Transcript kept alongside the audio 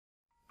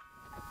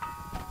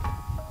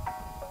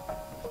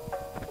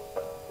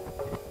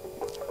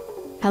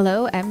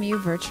Hello, MU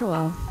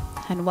Virtual,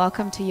 and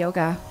welcome to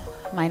yoga.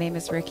 My name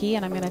is Rikki,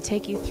 and I'm going to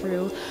take you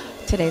through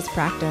today's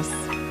practice.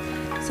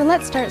 So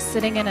let's start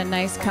sitting in a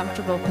nice,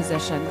 comfortable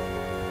position.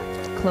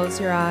 Close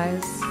your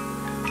eyes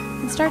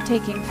and start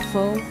taking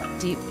full,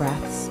 deep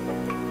breaths.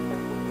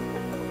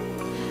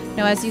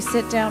 Now, as you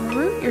sit down,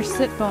 root your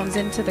sit bones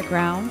into the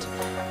ground,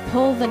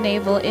 pull the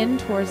navel in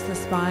towards the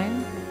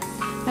spine,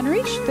 and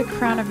reach the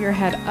crown of your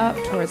head up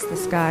towards the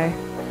sky,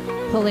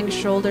 pulling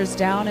shoulders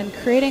down and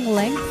creating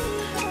length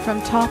from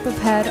top of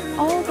head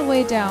all the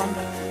way down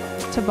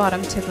to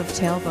bottom tip of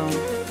tailbone.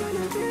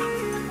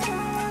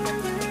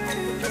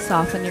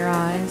 Soften your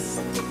eyes.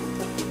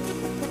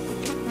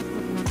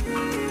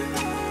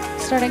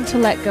 Starting to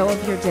let go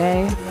of your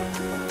day.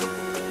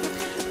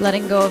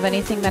 Letting go of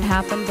anything that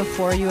happened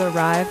before you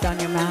arrived on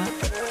your mat.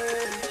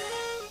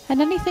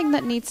 And anything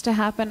that needs to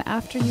happen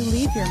after you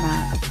leave your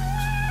mat.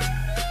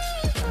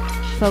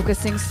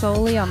 Focusing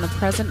solely on the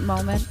present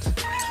moment,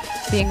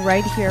 being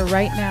right here,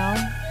 right now,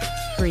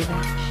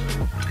 breathing.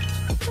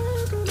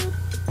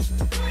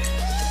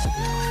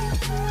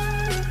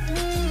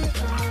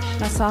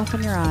 Now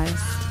soften your eyes.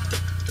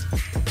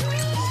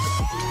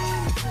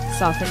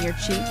 Soften your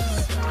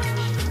cheeks.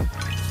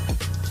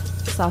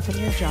 Soften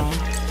your jaw.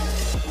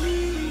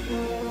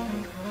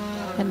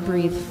 And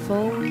breathe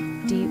full,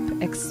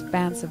 deep,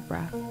 expansive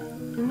breath.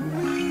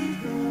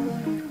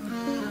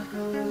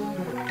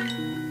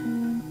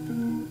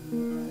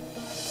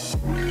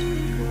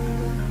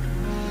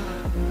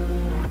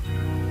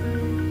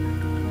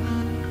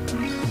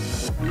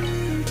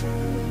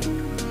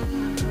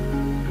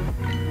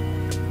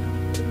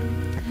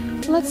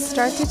 Let's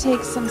start to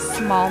take some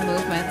small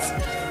movements.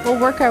 We'll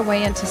work our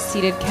way into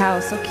seated cow,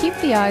 so keep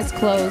the eyes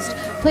closed.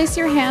 Place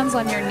your hands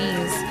on your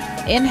knees.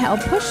 Inhale,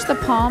 push the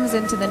palms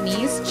into the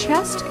knees,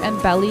 chest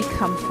and belly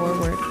come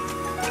forward.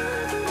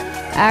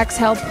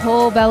 Exhale,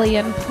 pull belly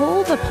in,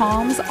 pull the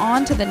palms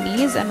onto the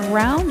knees and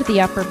round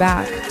the upper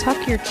back.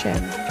 Tuck your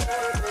chin.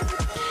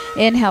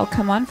 Inhale,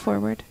 come on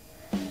forward.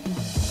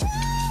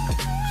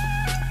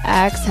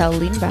 Exhale,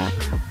 lean back.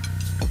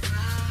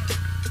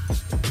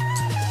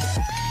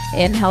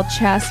 Inhale,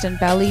 chest and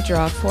belly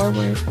draw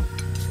forward.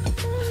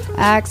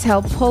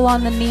 Exhale, pull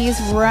on the knees,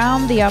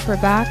 round the upper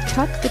back,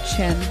 tuck the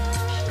chin.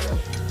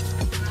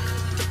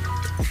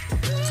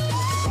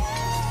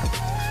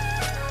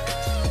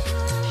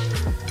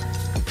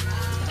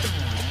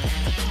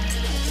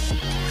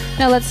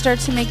 Now let's start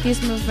to make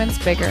these movements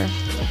bigger.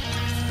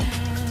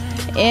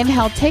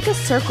 Inhale, take a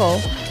circle,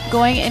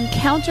 going in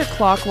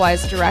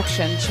counterclockwise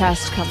direction.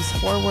 Chest comes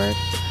forward,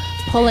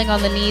 pulling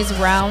on the knees,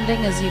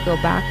 rounding as you go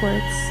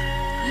backwards.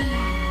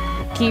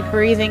 Keep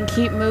breathing,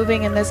 keep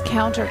moving in this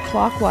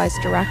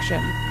counterclockwise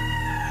direction.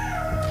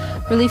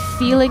 Really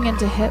feeling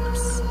into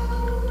hips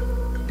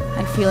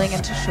and feeling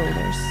into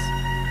shoulders.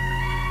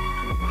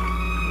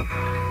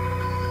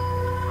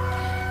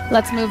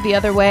 Let's move the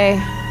other way.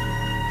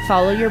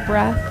 Follow your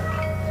breath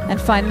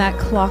and find that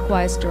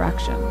clockwise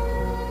direction.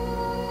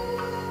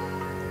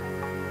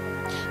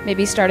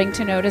 Maybe starting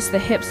to notice the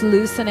hips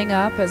loosening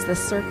up as the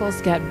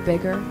circles get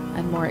bigger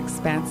and more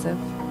expansive.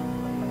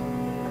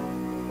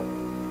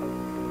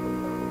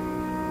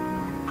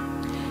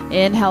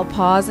 Inhale,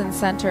 pause and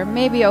center,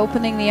 maybe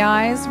opening the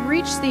eyes,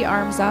 reach the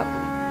arms up,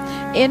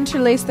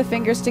 interlace the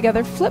fingers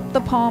together, flip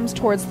the palms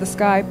towards the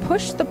sky,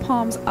 push the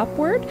palms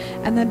upward,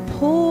 and then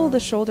pull the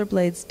shoulder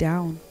blades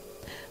down.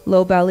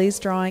 Low bellies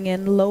drawing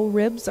in, low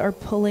ribs are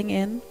pulling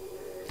in.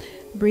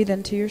 Breathe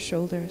into your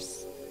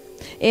shoulders.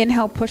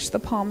 Inhale, push the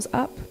palms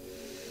up.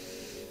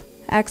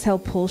 Exhale,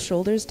 pull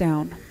shoulders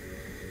down.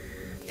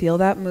 Feel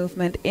that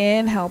movement.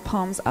 Inhale,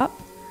 palms up.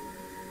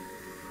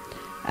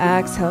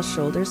 Exhale,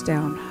 shoulders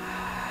down.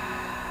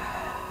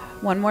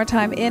 One more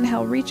time.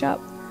 Inhale, reach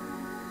up.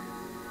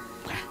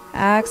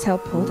 Exhale,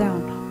 pull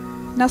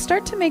down. Now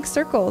start to make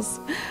circles.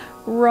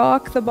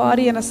 Rock the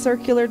body in a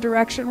circular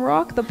direction.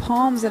 Rock the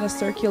palms in a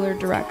circular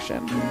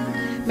direction.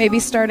 Maybe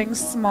starting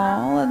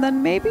small and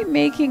then maybe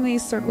making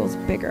these circles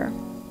bigger.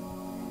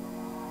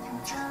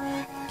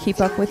 Keep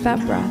up with that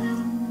breath.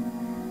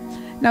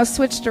 Now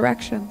switch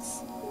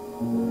directions.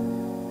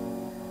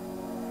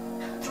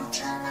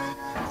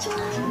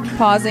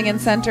 Pausing in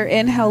center.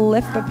 Inhale,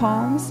 lift the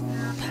palms.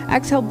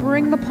 Exhale,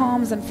 bring the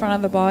palms in front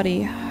of the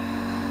body.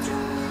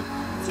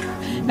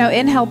 Now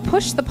inhale,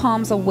 push the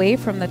palms away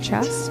from the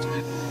chest.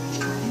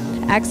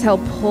 Exhale,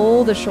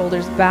 pull the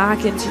shoulders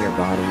back into your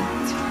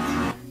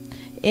body.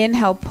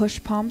 Inhale,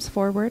 push palms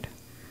forward.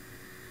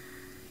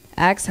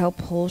 Exhale,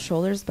 pull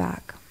shoulders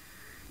back.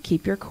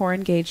 Keep your core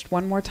engaged.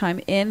 One more time.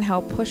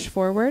 Inhale, push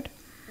forward.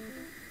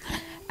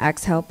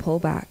 Exhale, pull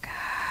back.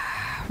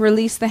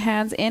 Release the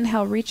hands.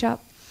 Inhale, reach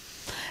up.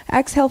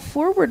 Exhale,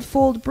 forward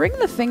fold. Bring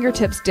the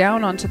fingertips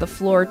down onto the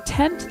floor.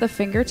 Tent the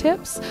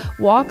fingertips.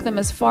 Walk them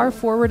as far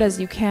forward as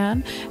you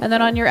can. And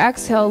then on your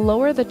exhale,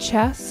 lower the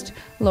chest,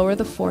 lower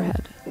the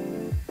forehead.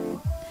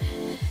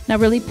 Now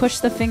really push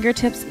the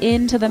fingertips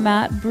into the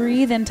mat.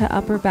 Breathe into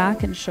upper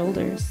back and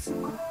shoulders.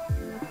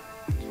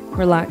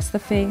 Relax the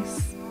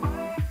face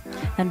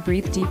and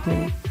breathe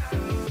deeply.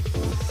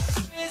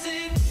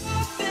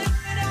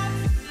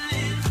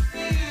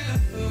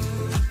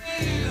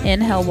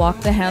 Inhale,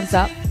 walk the hands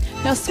up.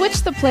 Now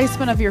switch the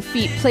placement of your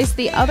feet. Place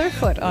the other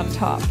foot on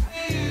top.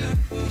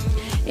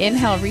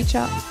 Inhale, reach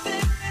up.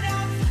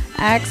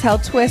 Exhale,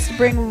 twist.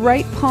 Bring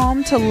right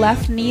palm to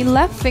left knee.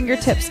 Left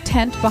fingertips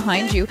tent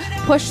behind you.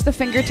 Push the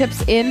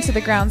fingertips into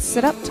the ground.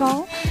 Sit up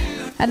tall.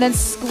 And then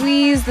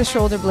squeeze the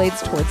shoulder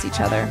blades towards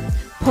each other.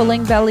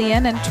 Pulling belly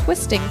in and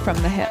twisting from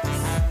the hips.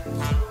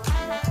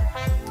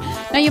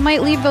 Now you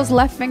might leave those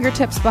left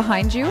fingertips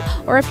behind you,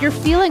 or if you're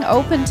feeling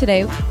open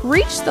today,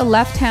 reach the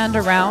left hand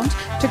around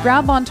to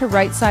grab onto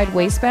right side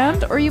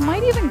waistband, or you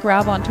might even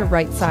grab onto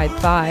right side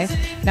thigh.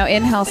 Now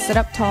inhale, sit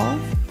up tall.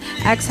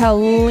 Exhale,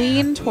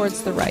 lean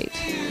towards the right.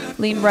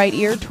 Lean right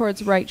ear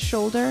towards right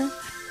shoulder,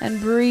 and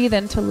breathe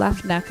into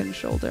left neck and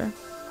shoulder.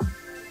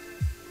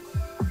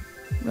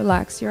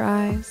 Relax your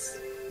eyes,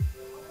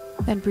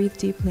 and breathe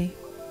deeply.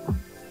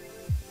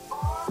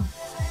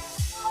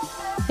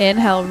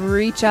 Inhale,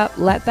 reach up,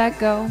 let that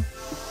go.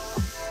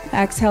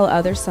 Exhale,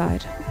 other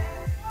side.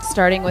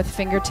 Starting with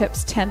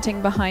fingertips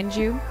tenting behind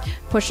you,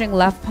 pushing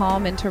left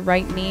palm into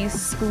right knee,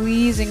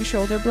 squeezing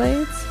shoulder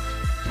blades,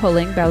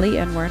 pulling belly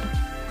inward.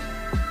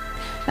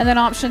 And then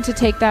option to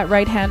take that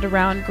right hand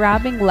around,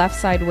 grabbing left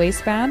side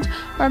waistband,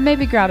 or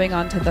maybe grabbing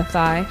onto the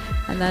thigh,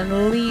 and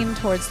then lean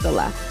towards the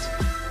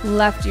left.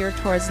 Left ear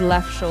towards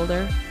left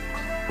shoulder.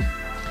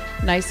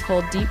 Nice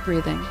full deep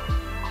breathing.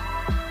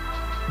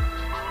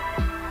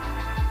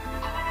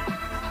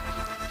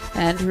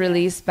 And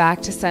release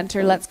back to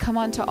center. Let's come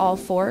onto all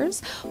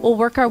fours. We'll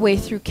work our way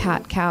through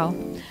cat-cow.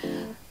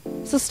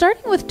 So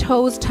starting with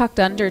toes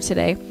tucked under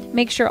today,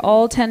 make sure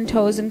all 10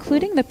 toes,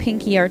 including the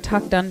pinky, are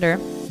tucked under.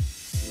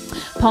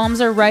 Palms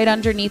are right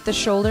underneath the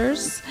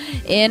shoulders.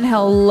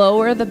 Inhale,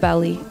 lower the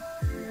belly.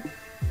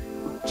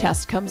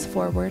 Chest comes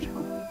forward.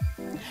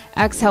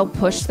 Exhale,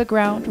 push the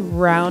ground,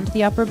 round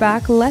the upper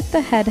back, let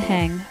the head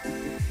hang.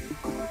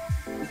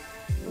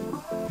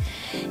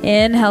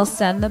 Inhale,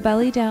 send the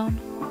belly down.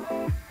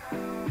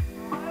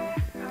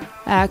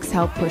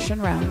 Exhale, push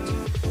and round.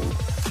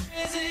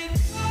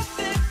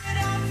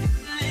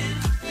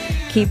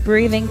 Keep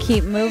breathing,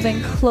 keep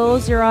moving.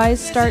 Close your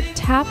eyes, start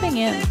tapping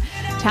in.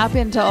 Tap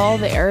into all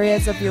the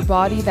areas of your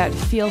body that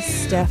feel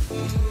stiff.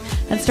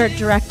 And start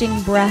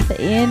directing breath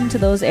into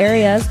those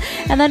areas.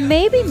 And then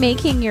maybe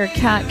making your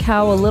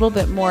cat-cow a little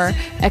bit more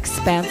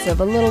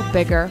expansive, a little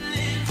bigger.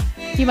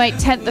 You might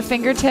tent the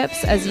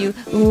fingertips as you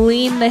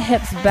lean the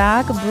hips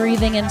back,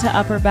 breathing into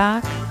upper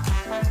back.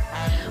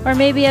 Or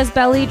maybe as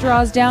belly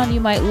draws down, you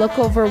might look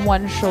over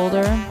one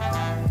shoulder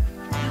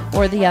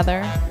or the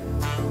other.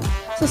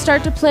 So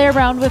start to play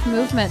around with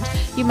movement.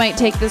 You might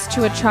take this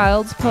to a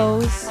child's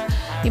pose.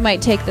 You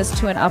might take this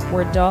to an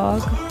upward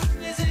dog.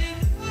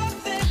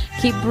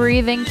 Keep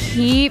breathing,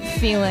 keep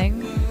feeling.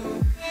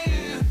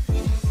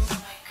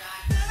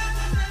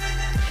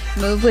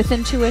 Move with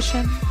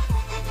intuition.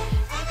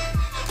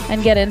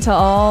 And get into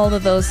all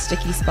of those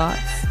sticky spots.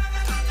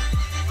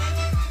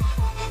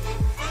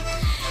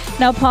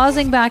 Now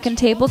pausing back in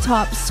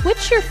tabletop,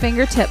 switch your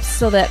fingertips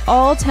so that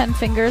all 10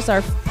 fingers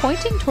are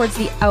pointing towards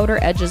the outer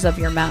edges of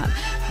your mat.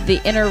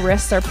 The inner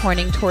wrists are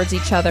pointing towards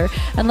each other.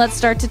 And let's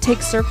start to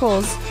take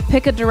circles.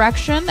 Pick a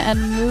direction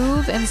and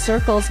move in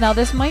circles. Now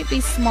this might be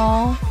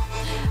small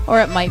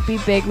or it might be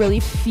big. Really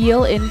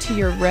feel into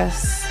your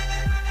wrists.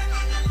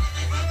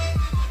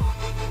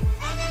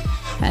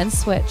 And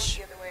switch.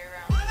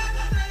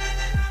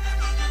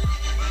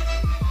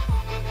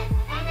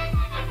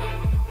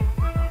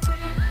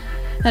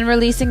 And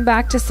releasing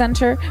back to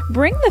center,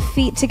 bring the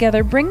feet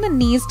together, bring the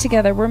knees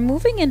together. We're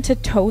moving into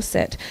toe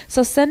sit.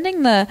 So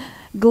sending the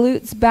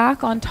glutes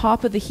back on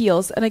top of the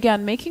heels. And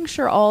again, making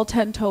sure all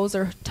 10 toes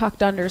are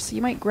tucked under. So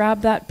you might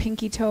grab that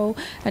pinky toe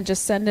and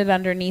just send it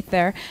underneath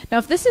there. Now,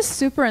 if this is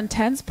super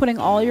intense, putting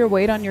all your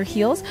weight on your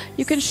heels,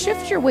 you can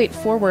shift your weight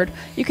forward.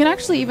 You can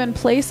actually even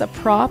place a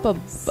prop,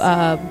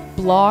 a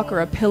block or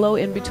a pillow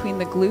in between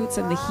the glutes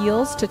and the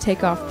heels to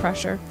take off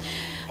pressure.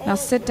 Now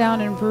sit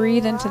down and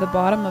breathe into the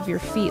bottom of your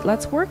feet.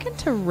 Let's work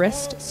into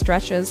wrist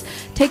stretches.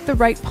 Take the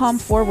right palm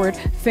forward,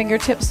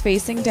 fingertips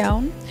facing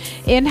down.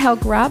 Inhale,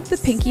 grab the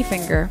pinky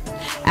finger.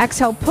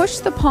 Exhale, push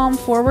the palm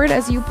forward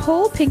as you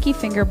pull pinky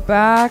finger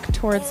back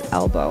towards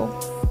elbow.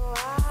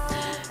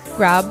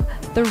 Grab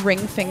the ring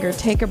finger,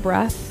 take a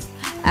breath.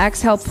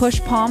 Exhale, push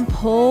palm,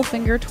 pull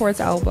finger towards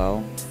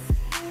elbow.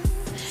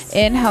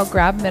 Inhale,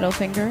 grab middle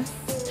finger.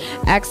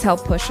 Exhale,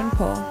 push and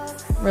pull.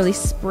 Really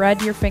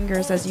spread your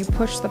fingers as you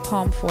push the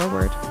palm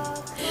forward.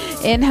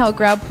 Inhale,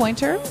 grab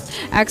pointer.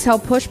 Exhale,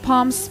 push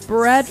palm,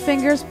 spread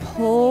fingers,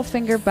 pull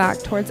finger back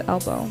towards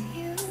elbow.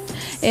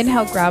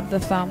 Inhale, grab the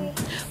thumb.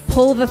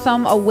 Pull the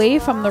thumb away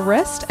from the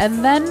wrist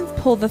and then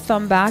pull the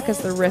thumb back as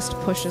the wrist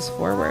pushes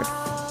forward.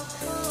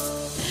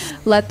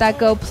 Let that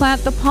go.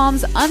 Plant the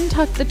palms,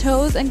 untuck the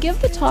toes, and give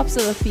the tops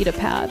of the feet a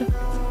pad.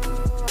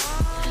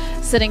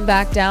 Sitting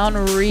back down,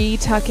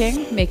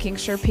 re-tucking, making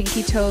sure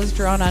pinky toes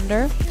drawn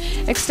under.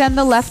 Extend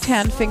the left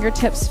hand,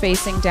 fingertips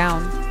facing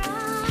down.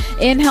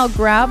 Inhale,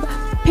 grab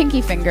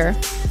pinky finger.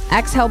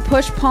 Exhale,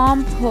 push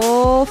palm,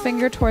 pull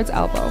finger towards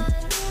elbow.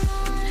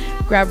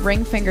 Grab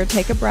ring finger,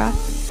 take a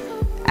breath.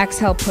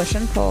 Exhale, push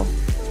and pull.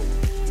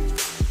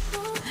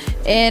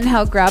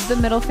 Inhale, grab the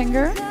middle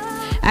finger.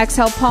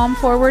 Exhale, palm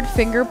forward,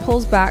 finger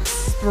pulls back,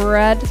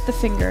 spread the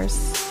fingers.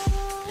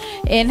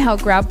 Inhale,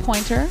 grab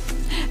pointer.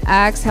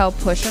 Exhale,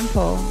 push and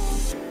pull.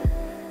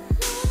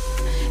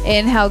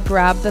 Inhale,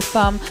 grab the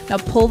thumb. Now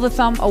pull the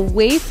thumb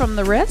away from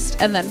the wrist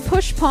and then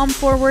push palm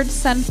forward,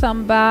 send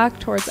thumb back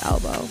towards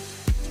elbow.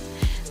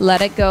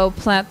 Let it go,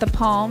 plant the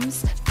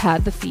palms,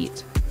 pad the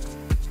feet.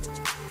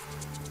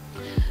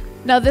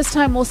 Now this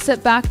time we'll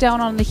sit back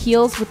down on the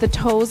heels with the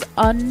toes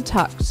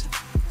untucked.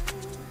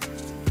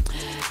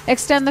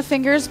 Extend the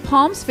fingers,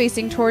 palms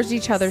facing towards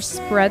each other,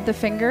 spread the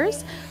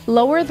fingers,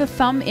 lower the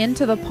thumb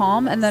into the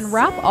palm, and then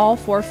wrap all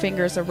 4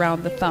 fingers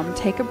around the thumb.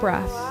 Take a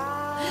breath.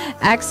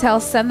 Exhale,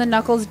 send the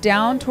knuckles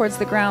down towards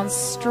the ground,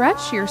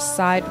 stretch your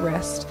side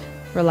wrist,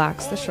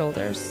 relax the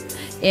shoulders.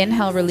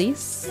 Inhale,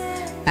 release.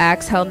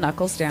 Exhale,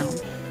 knuckles down.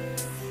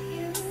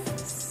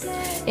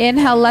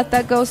 Inhale, let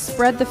that go,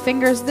 spread the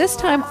fingers. This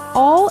time,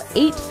 all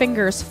 8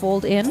 fingers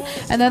fold in,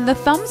 and then the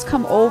thumbs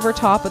come over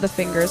top of the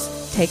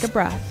fingers. Take a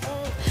breath.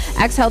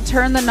 Exhale,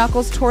 turn the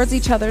knuckles towards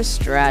each other,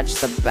 stretch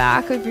the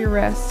back of your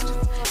wrist.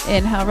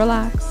 Inhale,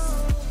 relax.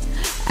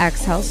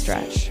 Exhale,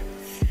 stretch.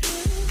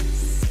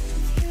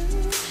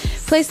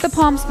 Place the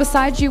palms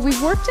beside you.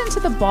 We've worked into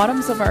the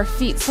bottoms of our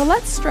feet, so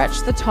let's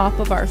stretch the top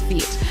of our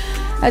feet.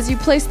 As you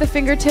place the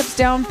fingertips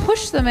down,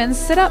 push them in,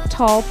 sit up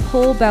tall,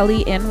 pull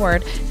belly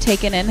inward.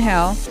 Take an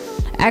inhale.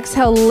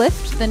 Exhale,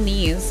 lift the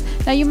knees.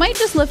 Now you might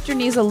just lift your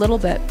knees a little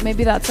bit.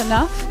 Maybe that's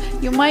enough.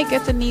 You might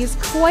get the knees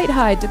quite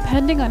high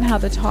depending on how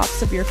the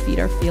tops of your feet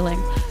are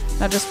feeling.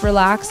 Now just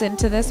relax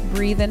into this.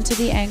 Breathe into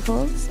the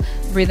ankles.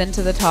 Breathe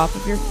into the top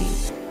of your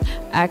feet.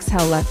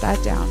 Exhale, let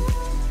that down.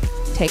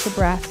 Take a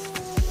breath.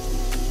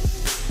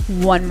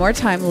 One more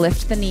time,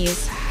 lift the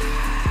knees.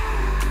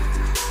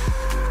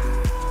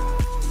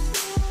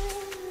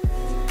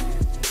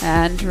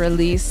 And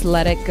release,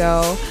 let it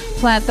go.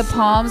 Plant the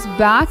palms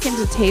back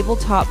into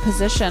tabletop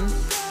position.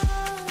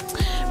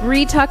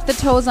 Retuck the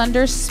toes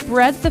under,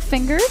 spread the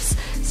fingers,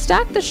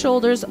 stack the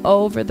shoulders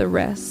over the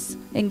wrists.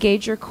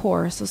 Engage your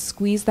core, so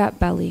squeeze that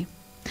belly.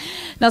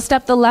 Now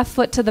step the left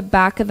foot to the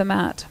back of the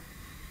mat.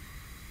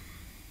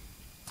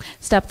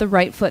 Step the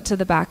right foot to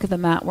the back of the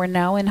mat. We're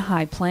now in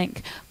high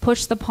plank.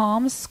 Push the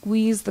palms,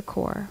 squeeze the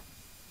core.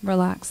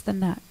 Relax the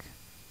neck.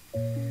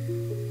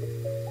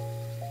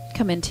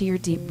 Come into your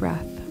deep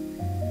breath.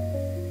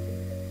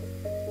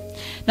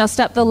 Now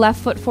step the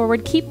left foot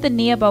forward. Keep the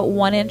knee about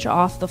 1 inch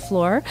off the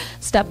floor.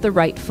 Step the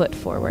right foot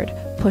forward.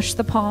 Push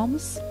the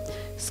palms.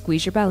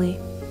 Squeeze your belly.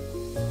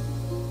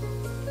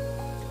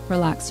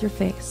 Relax your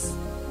face.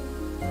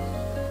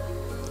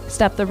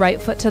 Step the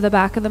right foot to the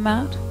back of the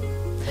mat.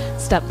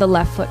 Step the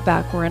left foot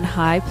back. We're in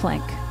high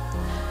plank.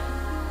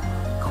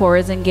 Core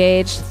is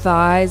engaged.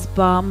 Thighs,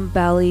 bum,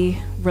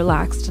 belly,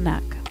 relaxed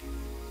neck.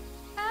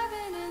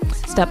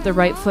 Step the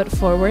right foot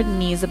forward.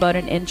 Knees about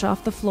 1 inch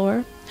off the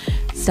floor.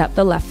 Step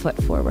the left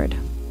foot forward.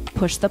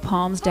 Push the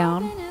palms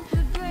down.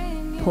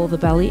 Pull the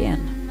belly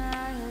in.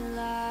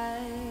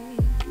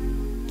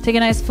 Take a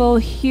nice full,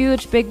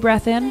 huge, big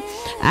breath in.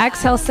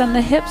 Exhale, send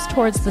the hips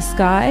towards the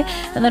sky,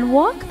 and then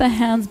walk the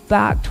hands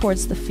back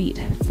towards the feet.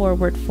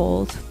 Forward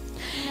fold.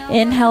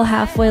 Inhale,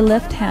 halfway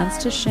lift, hands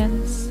to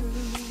shins.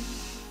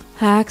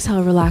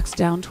 Exhale, relax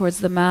down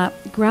towards the mat.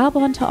 Grab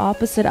onto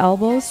opposite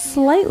elbows,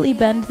 slightly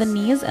bend the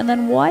knees, and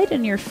then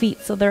widen your feet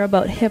so they're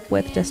about hip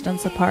width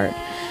distance apart.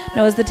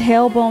 Now as the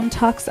tailbone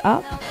tucks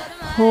up,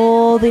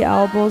 pull the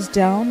elbows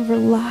down,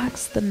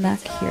 relax the neck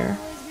here.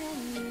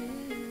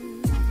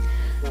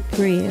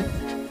 Breathe.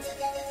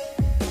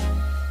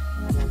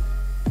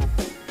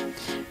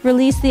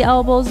 Release the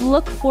elbows,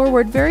 look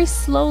forward very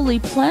slowly,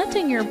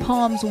 planting your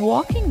palms,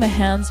 walking the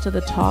hands to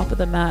the top of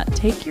the mat.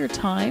 Take your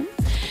time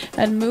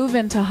and move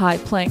into high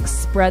plank.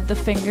 Spread the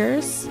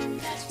fingers,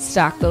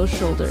 stack those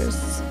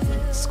shoulders,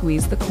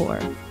 squeeze the core.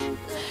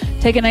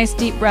 Take a nice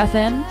deep breath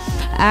in.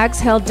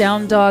 Exhale,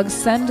 down dog,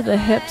 send the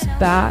hips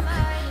back.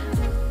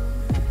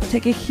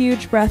 Take a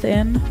huge breath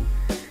in.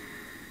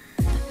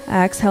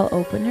 Exhale,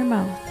 open your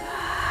mouth.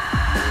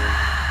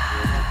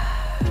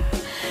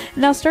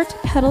 Now start to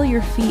pedal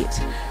your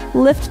feet.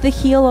 Lift the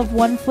heel of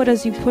one foot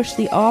as you push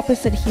the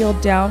opposite heel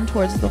down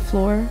towards the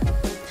floor,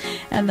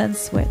 and then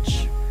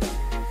switch.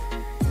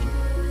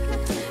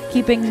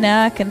 Keeping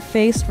neck and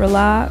face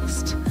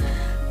relaxed,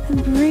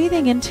 and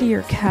breathing into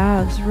your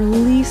calves.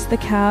 Release the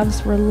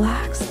calves,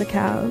 relax the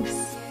calves.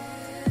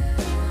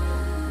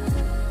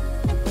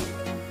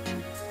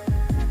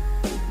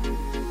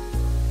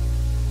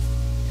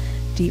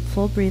 Deep,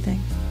 full breathing.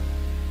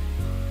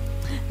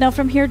 Now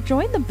from here,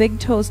 join the big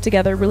toes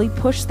together. Really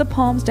push the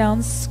palms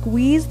down,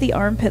 squeeze the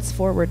armpits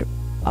forward.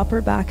 Upper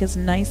back is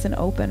nice and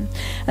open.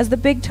 As the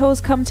big toes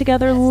come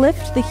together,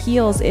 lift the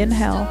heels.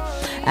 Inhale.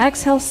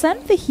 Exhale,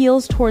 send the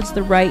heels towards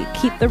the right.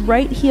 Keep the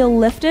right heel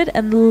lifted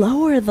and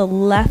lower the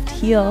left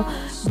heel,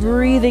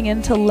 breathing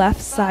into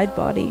left side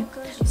body.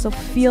 So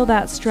feel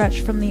that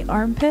stretch from the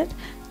armpit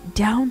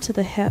down to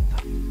the hip.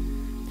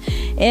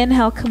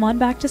 Inhale, come on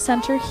back to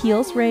center,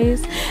 heels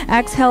raise.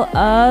 Exhale,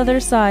 other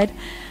side.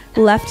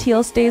 Left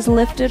heel stays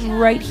lifted,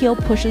 right heel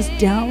pushes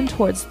down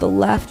towards the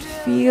left,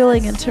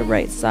 feeling into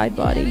right side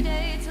body.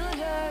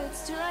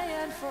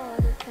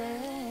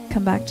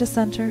 Come back to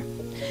center.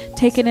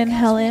 Take an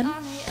inhale in.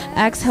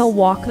 Exhale,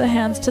 walk the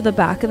hands to the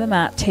back of the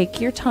mat. Take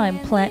your time.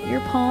 Plant your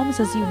palms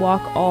as you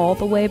walk all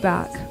the way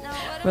back.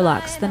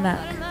 Relax the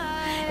neck.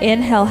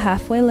 Inhale,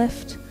 halfway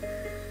lift.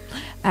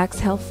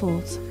 Exhale,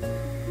 folds.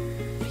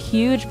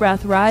 Huge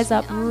breath. Rise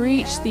up.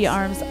 Reach the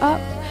arms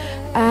up.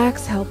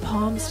 Exhale,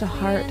 palms to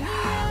heart.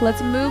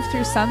 Let's move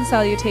through sun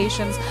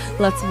salutations.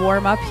 Let's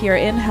warm up here.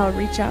 Inhale,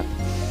 reach up.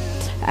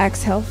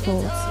 Exhale,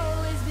 folds.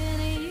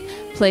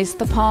 Place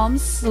the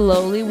palms,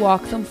 slowly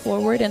walk them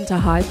forward into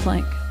high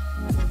plank.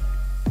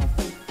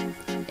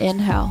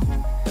 Inhale.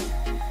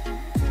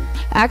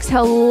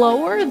 Exhale,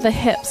 lower the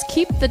hips.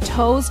 Keep the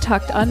toes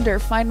tucked under.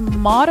 Find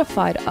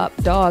modified up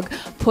dog.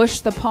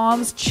 Push the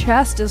palms,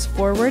 chest is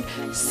forward.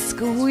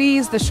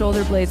 Squeeze the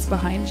shoulder blades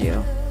behind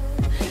you.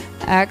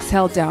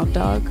 Exhale, down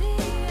dog.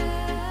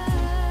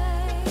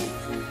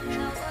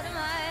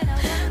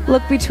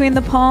 Look between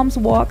the palms,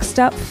 walk,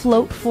 step,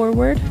 float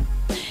forward.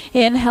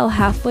 Inhale,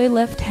 halfway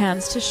lift,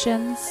 hands to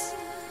shins.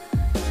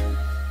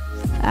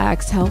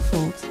 Exhale,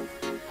 fold.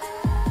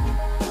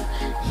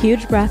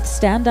 Huge breath,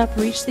 stand up,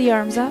 reach the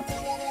arms up.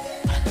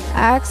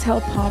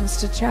 Exhale, palms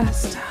to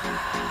chest.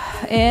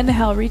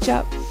 Inhale, reach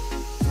up.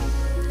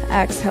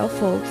 Exhale,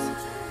 fold.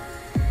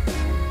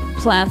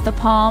 Plant the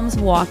palms,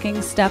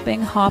 walking,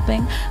 stepping,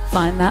 hopping.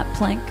 Find that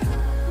plank.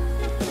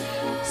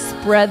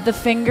 Spread the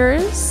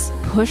fingers,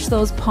 push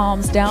those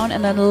palms down,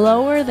 and then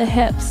lower the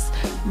hips.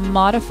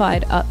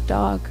 Modified up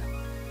dog.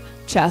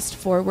 Chest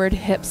forward,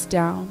 hips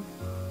down.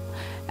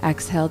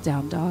 Exhale,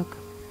 down dog.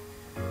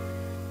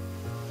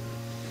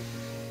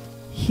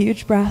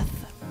 Huge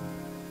breath.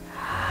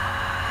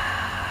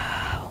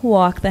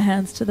 Walk the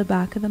hands to the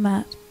back of the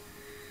mat.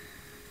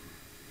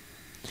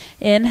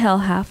 Inhale,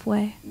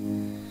 halfway.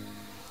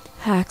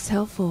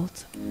 Exhale,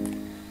 fold.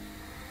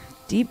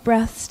 Deep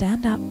breath,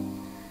 stand up.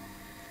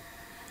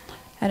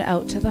 And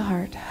out to the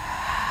heart.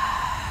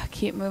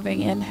 Keep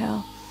moving,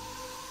 inhale.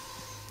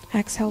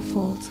 Exhale,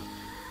 fold.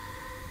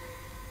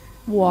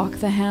 Walk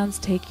the hands,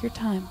 take your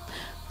time.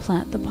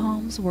 Plant the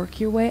palms, work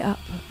your way up.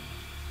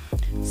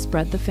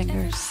 Spread the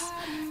fingers.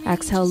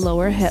 Exhale,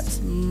 lower hips,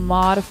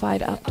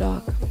 modified up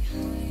dog.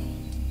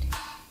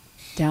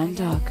 Down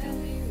dog.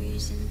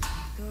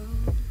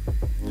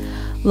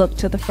 Look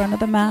to the front of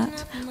the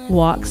mat.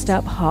 Walk,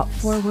 step, hop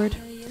forward.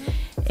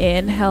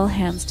 Inhale,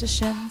 hands to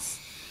shins.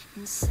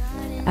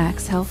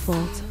 Exhale,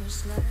 fold.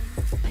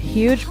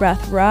 Huge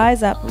breath,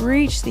 rise up,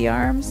 reach the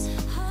arms.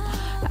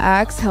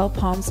 Exhale,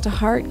 palms to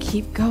heart,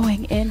 keep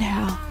going.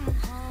 Inhale.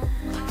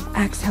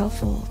 Exhale,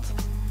 fold.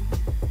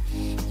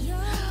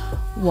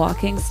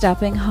 Walking,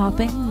 stepping,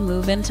 hopping,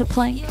 move into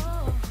plank.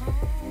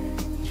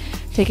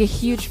 Take a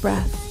huge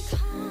breath.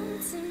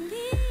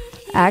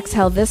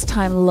 Exhale, this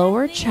time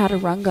lower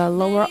chaturanga,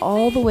 lower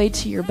all the way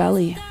to your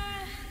belly.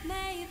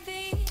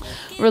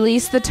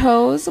 Release the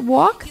toes,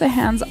 walk the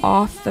hands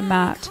off the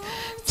mat.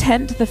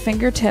 Tent the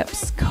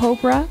fingertips,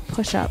 cobra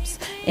push-ups.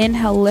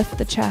 Inhale, lift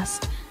the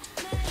chest.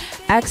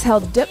 Exhale,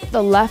 dip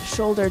the left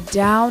shoulder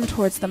down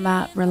towards the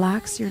mat.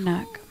 Relax your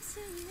neck.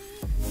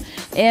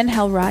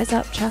 Inhale, rise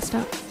up, chest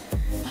up.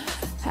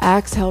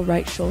 Exhale,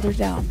 right shoulder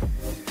down.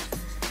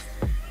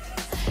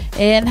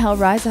 Inhale,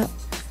 rise up.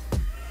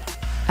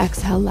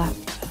 Exhale,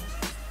 left.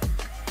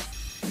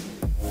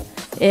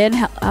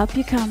 Inhale, up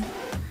you come.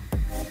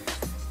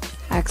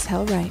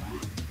 Exhale, right.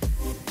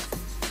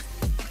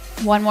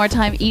 One more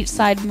time, each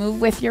side,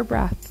 move with your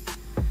breath.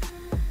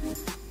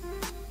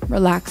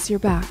 Relax your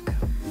back,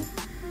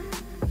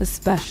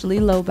 especially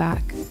low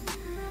back.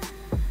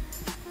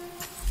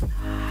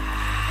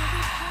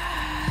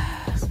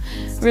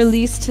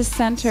 Release to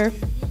center.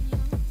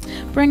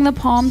 Bring the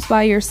palms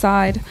by your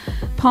side.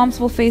 Palms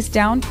will face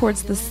down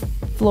towards the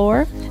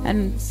floor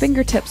and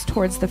fingertips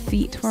towards the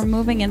feet. We're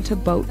moving into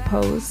boat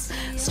pose.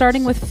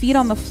 Starting with feet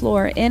on the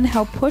floor.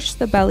 Inhale, push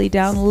the belly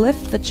down,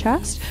 lift the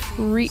chest,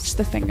 reach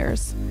the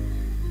fingers.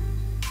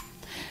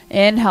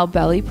 Inhale,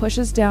 belly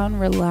pushes down,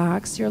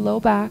 relax your low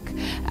back.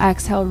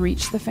 Exhale,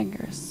 reach the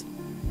fingers.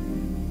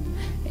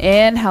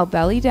 Inhale,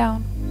 belly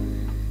down.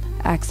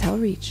 Exhale,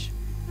 reach.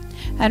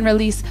 And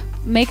release.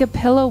 Make a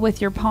pillow with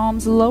your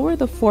palms, lower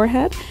the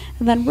forehead,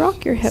 and then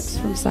rock your hips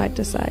from side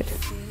to side.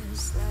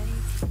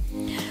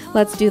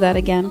 Let's do that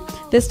again.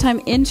 This time,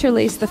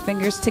 interlace the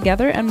fingers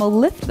together and we'll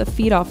lift the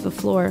feet off the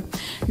floor.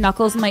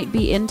 Knuckles might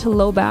be into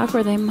low back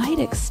or they might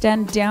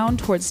extend down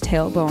towards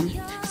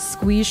tailbone.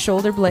 Squeeze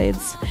shoulder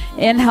blades.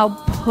 Inhale,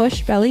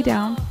 push belly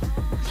down.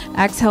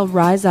 Exhale,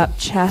 rise up,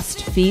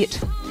 chest, feet.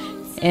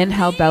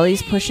 Inhale,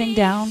 belly's pushing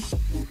down.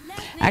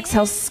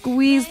 Exhale,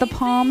 squeeze the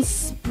palms,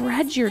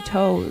 spread your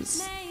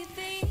toes.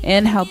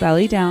 Inhale,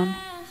 belly down.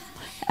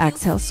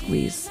 Exhale,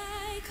 squeeze.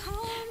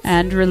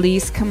 And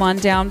release. Come on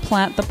down,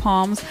 plant the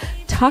palms,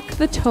 tuck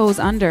the toes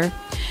under.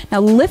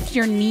 Now lift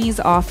your knees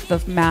off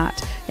the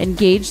mat.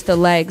 Engage the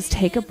legs.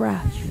 Take a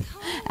breath.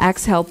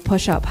 Exhale,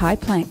 push up, high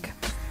plank.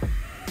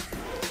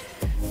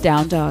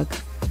 Down dog.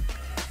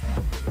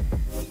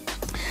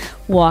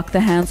 Walk the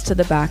hands to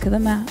the back of the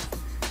mat.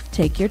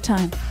 Take your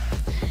time.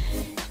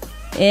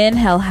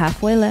 Inhale,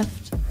 halfway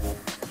lift.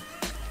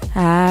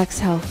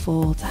 Exhale,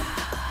 fold.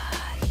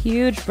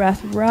 Huge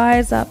breath,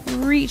 rise up,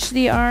 reach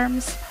the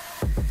arms.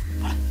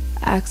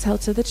 Exhale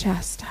to the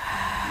chest.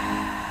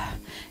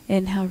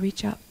 Inhale,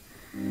 reach up.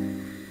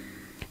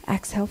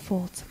 Exhale,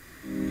 fold.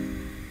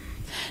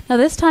 Now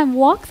this time,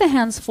 walk the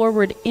hands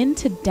forward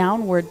into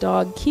downward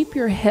dog. Keep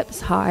your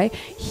hips high,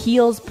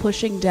 heels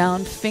pushing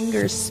down,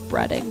 fingers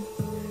spreading.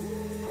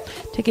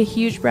 Take a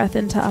huge breath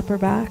into upper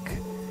back.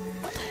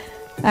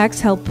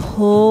 Exhale,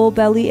 pull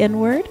belly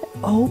inward.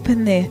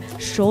 Open the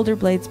shoulder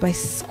blades by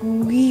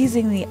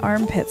squeezing the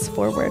armpits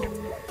forward.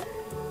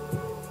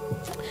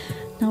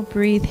 Now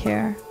breathe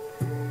here.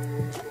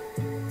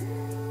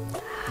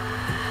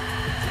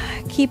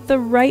 Keep the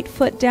right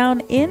foot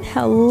down.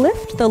 Inhale,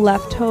 lift the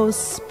left toes,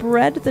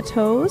 spread the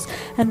toes,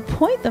 and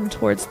point them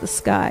towards the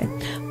sky.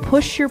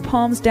 Push your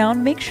palms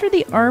down. Make sure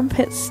the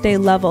armpits stay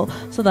level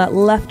so that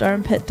left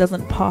armpit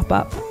doesn't pop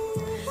up.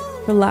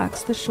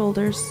 Relax the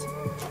shoulders.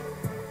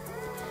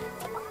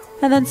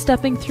 And then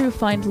stepping through,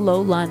 find low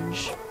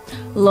lunge.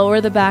 Lower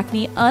the back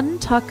knee,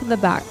 untuck the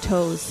back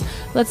toes.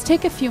 Let's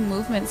take a few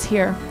movements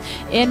here.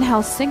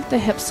 Inhale, sink the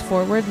hips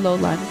forward, low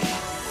lunge.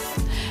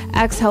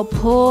 Exhale,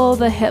 pull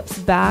the hips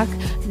back,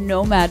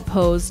 nomad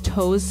pose,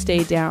 toes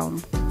stay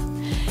down.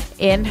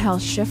 Inhale,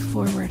 shift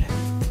forward.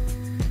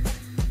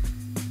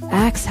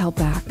 Exhale,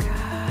 back.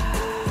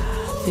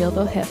 Feel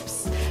the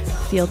hips.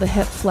 Feel the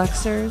hip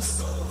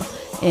flexors.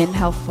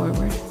 Inhale,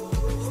 forward.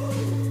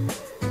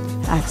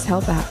 Exhale,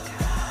 back.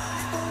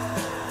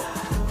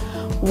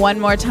 One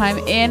more time.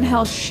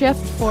 Inhale,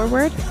 shift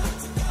forward.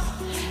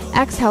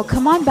 Exhale,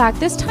 come on back.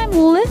 This time,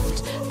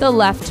 lift the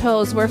left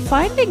toes. We're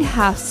finding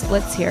half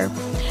splits here.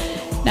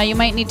 Now you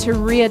might need to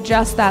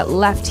readjust that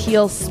left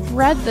heel.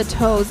 Spread the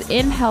toes.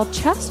 Inhale,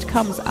 chest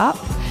comes up.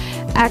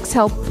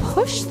 Exhale,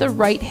 push the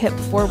right hip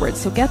forward.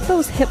 So get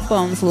those hip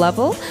bones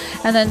level,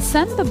 and then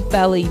send the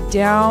belly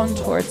down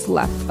towards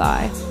left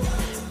thigh.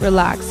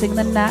 Relaxing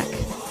the neck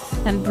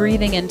and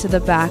breathing into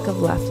the back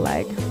of left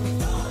leg.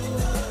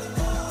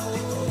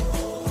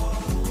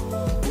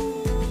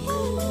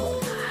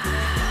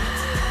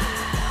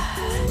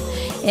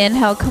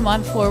 Inhale, come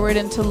on forward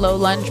into low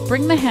lunge.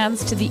 Bring the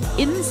hands to the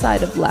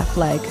inside of left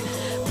leg.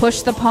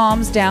 Push the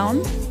palms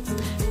down.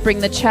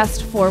 Bring the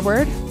chest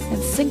forward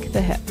and sink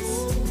the hips.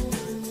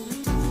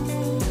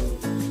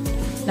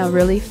 Now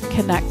really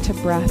connect to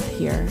breath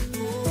here.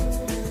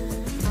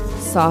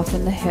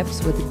 Soften the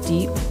hips with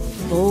deep,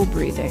 full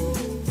breathing.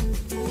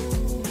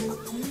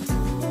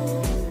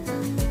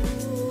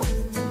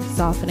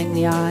 Softening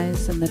the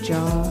eyes and the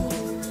jaw.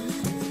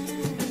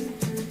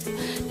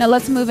 Now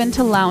let's move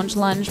into lounge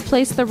lunge.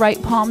 Place the right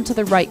palm to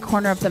the right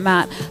corner of the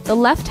mat. The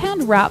left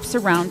hand wraps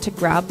around to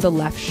grab the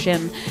left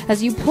shin.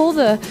 As you pull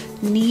the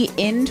knee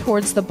in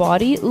towards the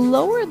body,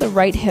 lower the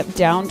right hip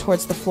down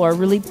towards the floor,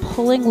 really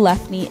pulling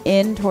left knee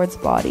in towards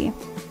body.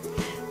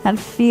 And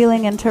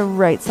feeling into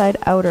right side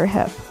outer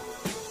hip.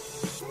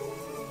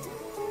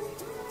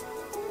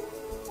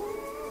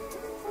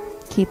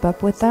 Keep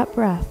up with that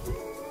breath.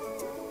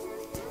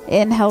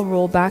 Inhale,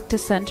 roll back to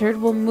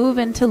centered. We'll move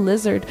into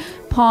lizard.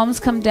 Palms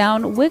come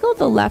down. Wiggle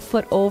the left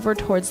foot over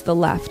towards the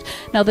left.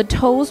 Now the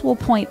toes will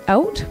point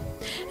out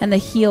and the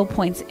heel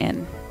points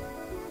in.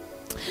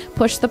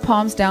 Push the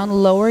palms down.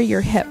 Lower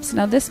your hips.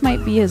 Now this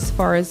might be as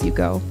far as you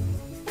go.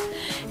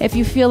 If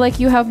you feel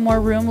like you have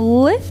more room,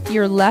 lift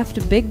your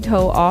left big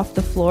toe off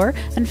the floor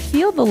and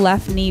feel the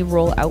left knee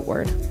roll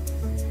outward.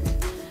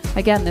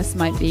 Again, this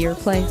might be your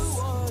place.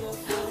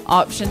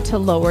 Option to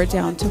lower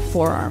down to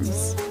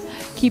forearms.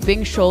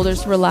 Keeping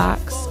shoulders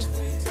relaxed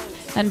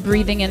and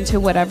breathing into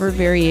whatever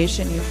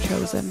variation you've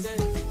chosen.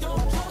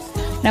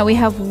 Now we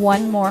have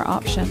one more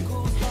option.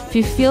 If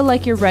you feel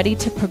like you're ready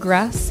to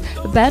progress,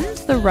 bend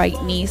the right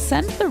knee,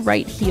 send the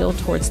right heel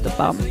towards the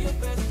bum.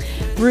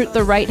 Root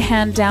the right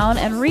hand down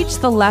and reach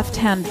the left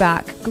hand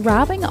back,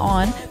 grabbing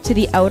on to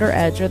the outer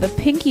edge or the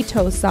pinky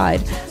toe side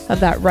of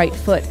that right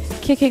foot,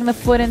 kicking the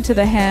foot into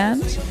the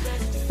hand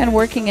and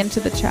working into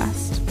the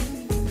chest.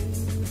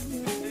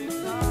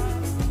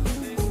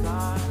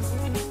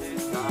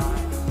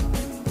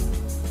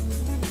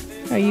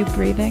 Are you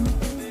breathing?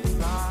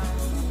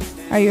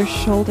 Are your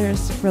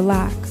shoulders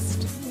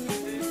relaxed?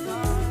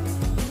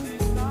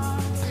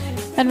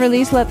 And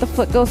release, let the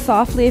foot go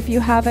softly if you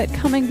have it.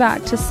 Coming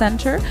back to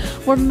center,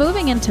 we're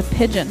moving into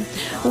pigeon.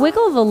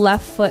 Wiggle the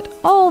left foot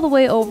all the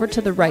way over to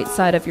the right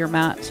side of your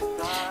mat.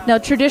 Now,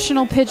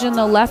 traditional pigeon,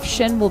 the left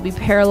shin will be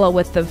parallel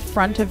with the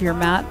front of your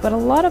mat, but a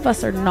lot of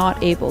us are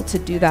not able to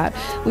do that.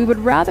 We would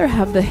rather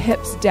have the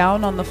hips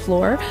down on the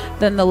floor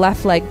than the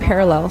left leg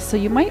parallel, so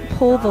you might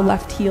pull the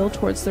left heel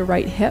towards the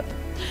right hip.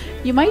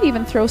 You might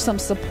even throw some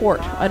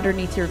support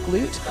underneath your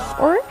glute,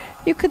 or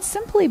you could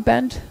simply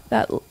bend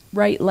that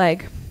right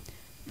leg,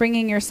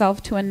 bringing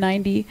yourself to a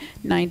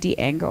 90-90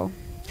 angle.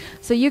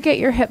 So you get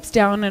your hips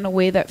down in a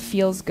way that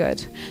feels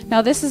good.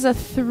 Now, this is a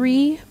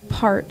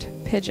 3-part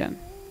pigeon.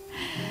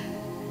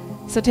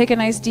 So take a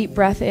nice deep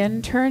breath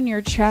in. Turn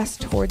your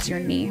chest towards your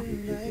knee.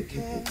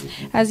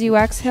 As you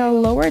exhale,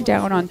 lower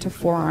down onto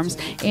forearms,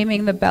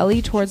 aiming the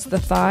belly towards the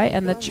thigh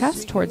and the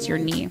chest towards your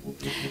knee.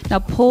 Now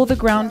pull the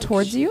ground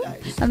towards you,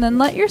 and then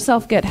let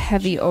yourself get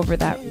heavy over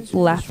that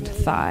left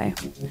thigh.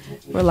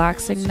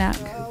 Relaxing neck,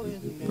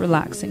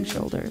 relaxing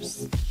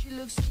shoulders.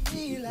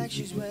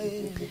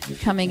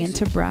 Coming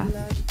into breath.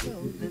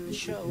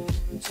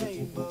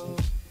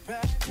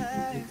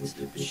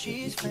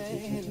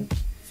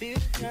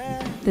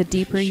 The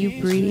deeper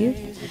you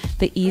breathe,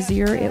 the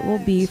easier it will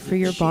be for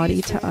your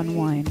body to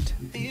unwind.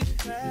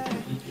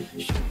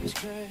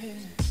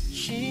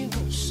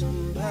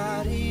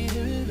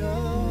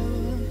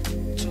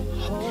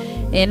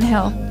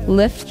 Inhale,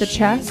 lift the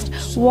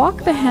chest,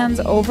 walk the hands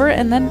over,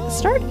 and then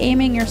start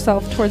aiming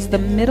yourself towards the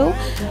middle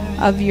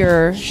of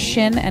your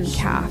shin and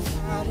calf.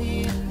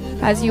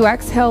 As you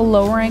exhale,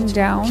 lowering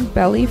down,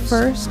 belly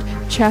first,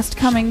 chest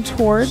coming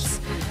towards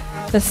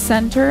the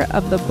center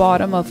of the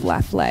bottom of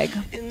left leg.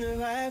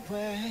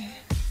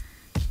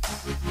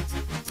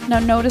 Now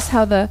notice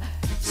how the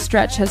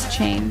stretch has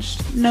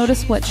changed.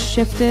 Notice what's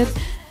shifted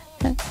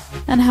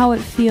and how it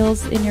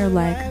feels in your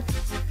leg.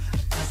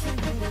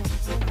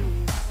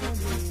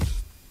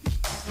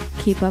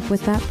 Keep up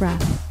with that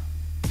breath.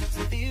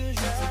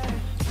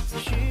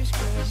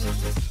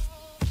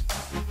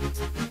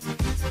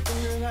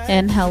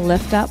 Inhale,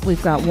 lift up.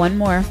 We've got one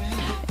more.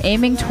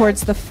 Aiming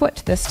towards the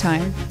foot this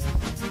time.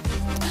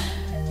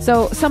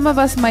 So some of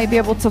us might be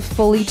able to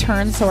fully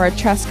turn so our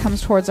chest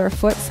comes towards our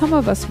foot. Some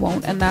of us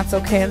won't, and that's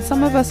okay. And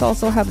some of us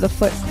also have the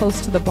foot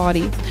close to the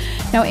body.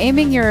 Now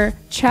aiming your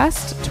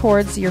chest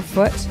towards your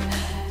foot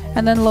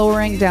and then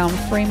lowering down,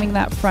 framing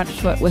that front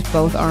foot with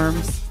both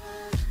arms.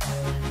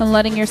 And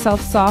letting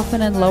yourself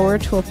soften and lower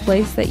to a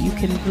place that you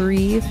can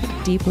breathe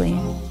deeply.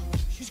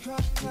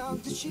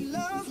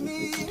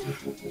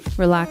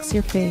 Relax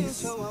your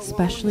face,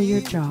 especially your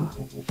jaw.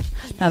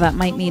 Now that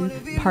might mean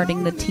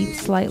parting the teeth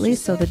slightly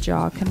so the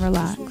jaw can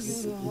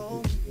relax.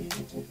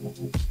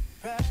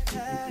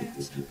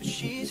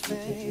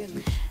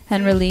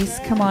 And release,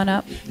 come on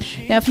up.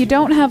 Now if you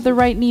don't have the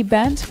right knee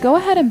bent, go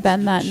ahead and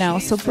bend that now.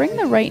 So bring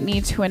the right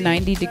knee to a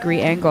 90-degree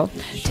angle.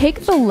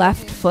 Take the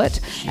left foot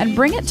and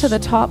bring it to the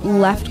top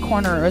left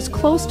corner, or as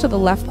close to the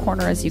left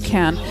corner as you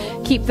can.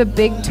 Keep the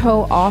big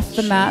toe off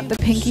the mat, the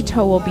pinky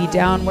toe will be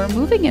down. We're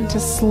moving into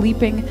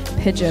sleeping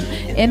pigeon.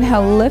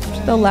 Inhale,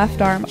 lift the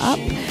left arm up.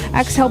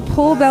 Exhale,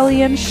 pull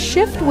belly in,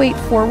 shift weight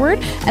forward,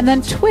 and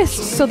then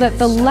twist so that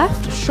the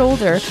left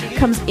shoulder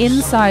comes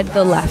inside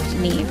the left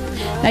knee.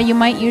 Now you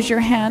might use your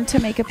hand to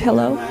make a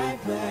pillow.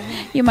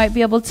 You might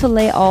be able to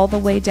lay all the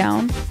way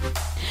down.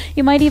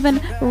 You might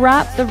even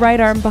wrap the right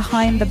arm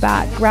behind the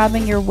back,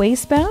 grabbing your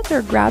waistband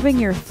or grabbing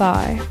your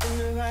thigh.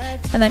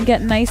 And then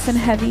get nice and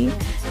heavy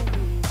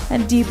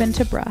and deep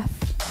into breath.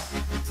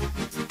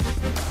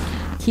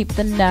 Keep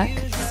the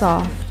neck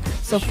soft.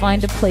 So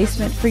find a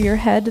placement for your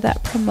head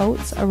that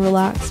promotes a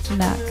relaxed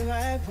neck.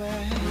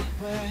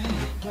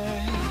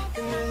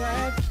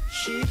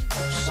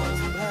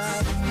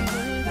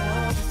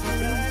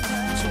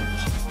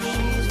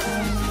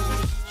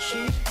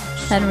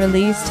 And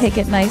release, take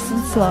it nice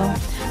and slow.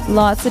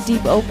 Lots of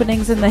deep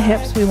openings in the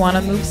hips. We want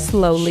to move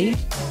slowly.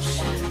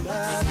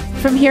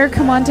 From here,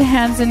 come on to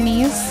hands and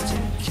knees.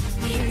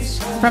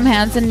 From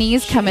hands and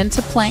knees, come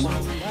into plank.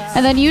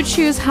 And then you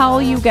choose how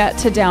you get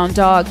to down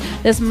dog.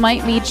 This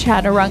might mean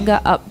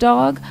chaturanga up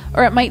dog,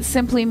 or it might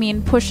simply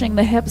mean pushing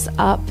the hips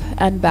up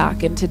and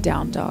back into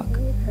down dog.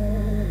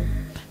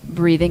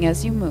 Breathing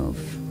as you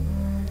move.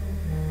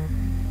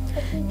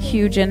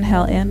 Huge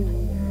inhale in.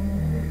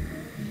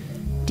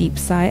 Deep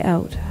sigh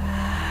out.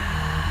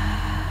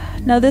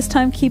 Now this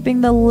time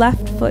keeping the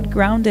left foot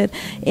grounded.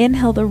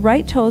 Inhale, the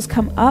right toes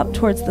come up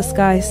towards the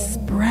sky.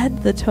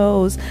 Spread the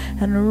toes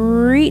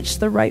and reach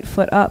the right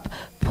foot up.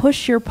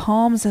 Push your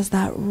palms as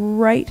that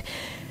right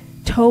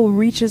toe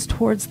reaches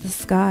towards the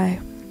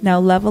sky. Now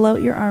level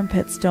out your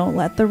armpits. Don't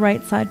let the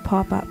right side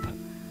pop up.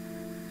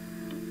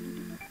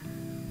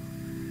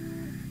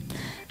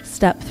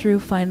 Step through,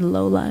 find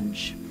low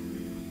lunge.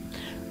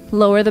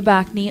 Lower the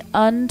back knee,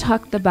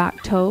 untuck the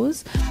back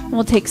toes, and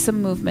we'll take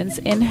some movements.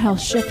 Inhale,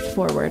 shift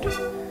forward.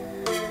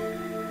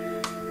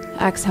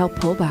 Exhale,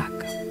 pull back.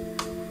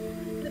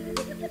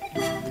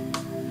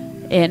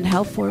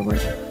 Inhale, forward.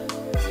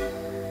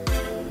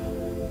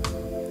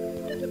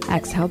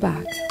 Exhale,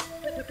 back.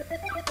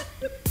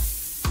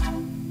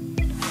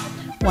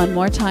 One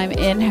more time.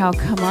 Inhale,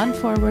 come on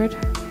forward.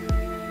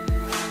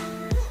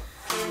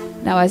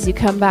 Now as you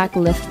come back,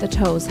 lift the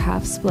toes,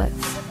 half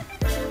splits.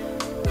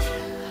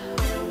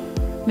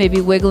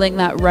 Maybe wiggling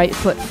that right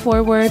foot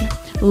forward,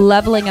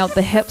 leveling out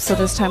the hips, so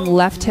this time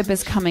left hip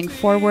is coming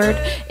forward.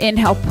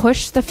 Inhale,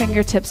 push the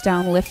fingertips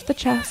down, lift the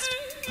chest.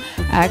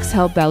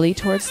 Exhale, belly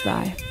towards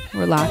thigh.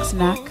 Relax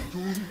neck,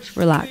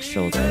 relax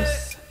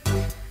shoulders.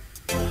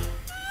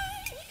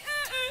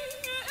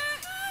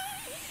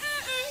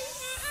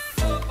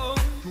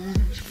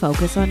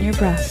 Focus on your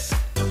breath.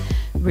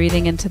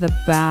 Breathing into the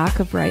back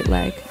of right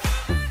leg.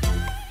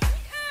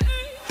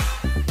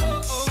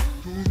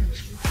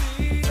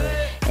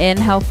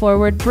 Inhale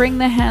forward, bring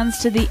the hands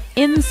to the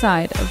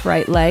inside of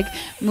right leg,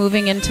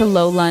 moving into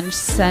low lunge.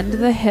 Send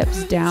the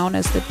hips down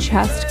as the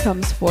chest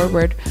comes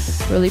forward,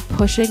 really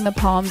pushing the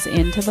palms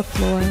into the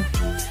floor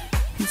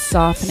and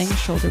softening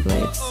shoulder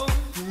blades.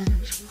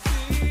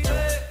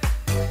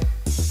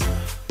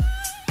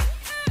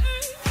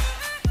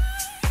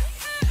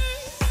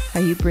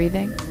 Are you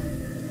breathing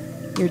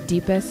your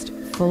deepest,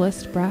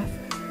 fullest breath?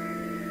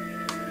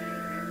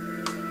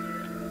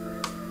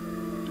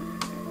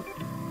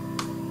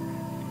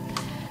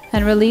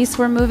 And release.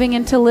 We're moving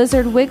into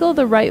lizard. Wiggle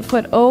the right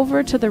foot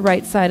over to the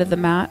right side of the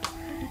mat.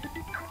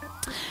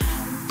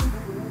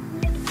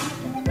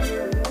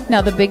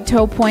 Now the big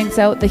toe points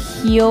out, the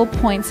heel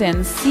points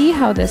in. See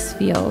how this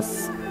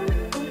feels.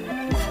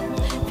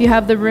 If you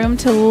have the room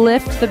to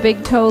lift the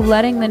big toe,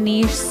 letting the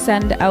knee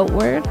send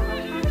outward.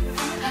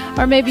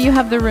 Or maybe you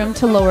have the room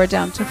to lower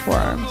down to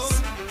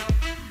forearms.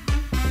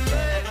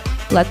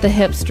 Let the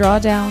hips draw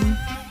down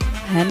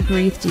and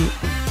breathe deep.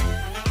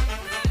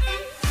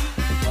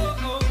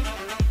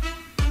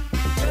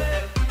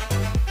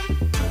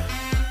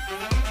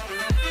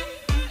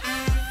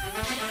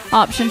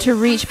 Option to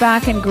reach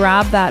back and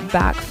grab that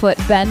back foot,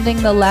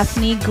 bending the left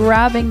knee,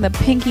 grabbing the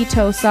pinky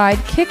toe side,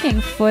 kicking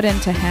foot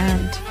into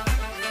hand.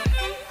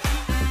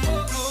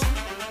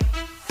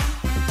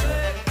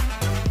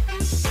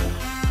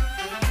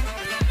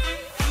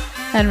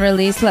 And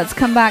release. Let's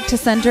come back to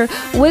center.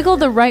 Wiggle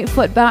the right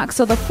foot back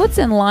so the foot's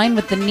in line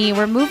with the knee.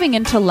 We're moving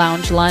into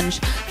lounge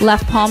lunge.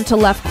 Left palm to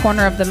left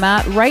corner of the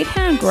mat. Right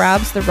hand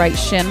grabs the right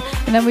shin.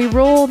 And then we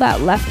roll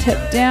that left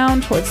hip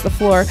down towards the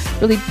floor,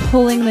 really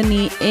pulling the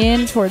knee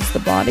in towards the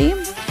body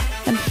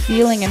and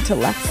feeling into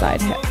left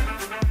side hip.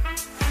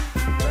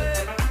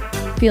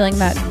 Feeling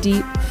that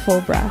deep,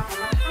 full breath.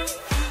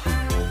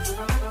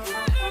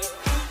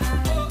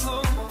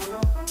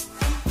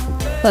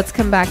 Let's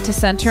come back to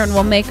center and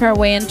we'll make our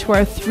way into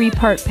our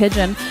 3-part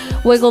pigeon.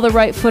 Wiggle the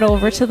right foot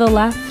over to the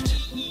left.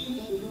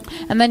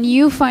 And then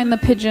you find the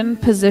pigeon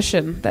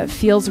position that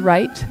feels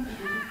right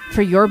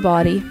for your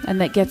body and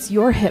that gets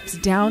your hips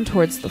down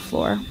towards the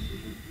floor.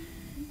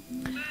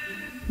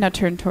 Now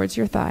turn towards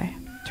your thigh.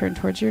 Turn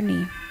towards your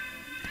knee.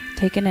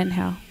 Take an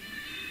inhale.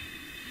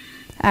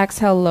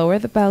 Exhale, lower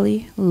the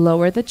belly,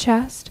 lower the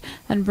chest,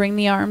 and bring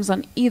the arms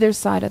on either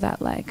side of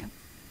that leg.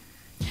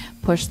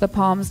 Push the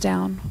palms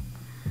down.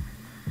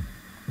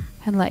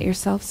 And let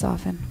yourself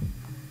soften.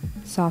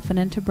 Soften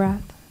into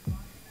breath.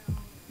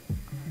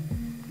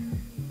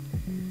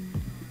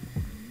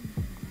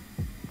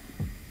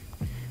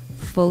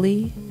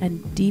 Fully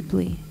and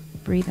deeply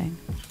breathing.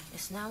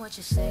 It's not what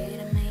you say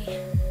to me.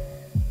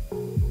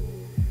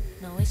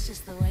 No, it's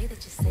just the way that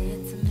you say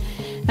it to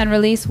me. And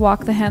release.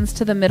 Walk the hands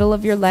to the middle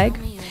of your leg,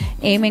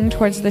 aiming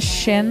towards the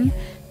shin.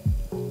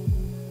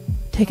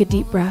 Take a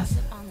deep breath.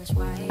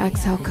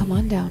 Exhale, come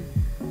on down.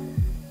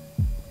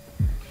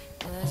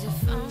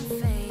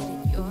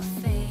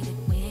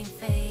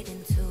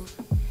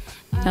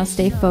 Now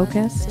stay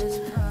focused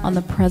on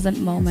the present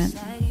moment,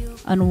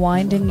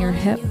 unwinding your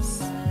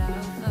hips,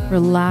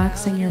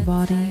 relaxing your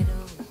body,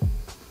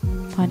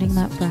 finding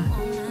that breath.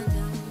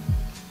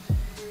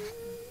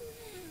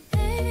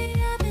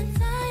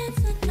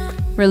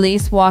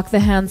 Release, walk the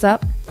hands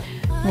up.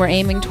 We're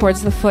aiming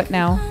towards the foot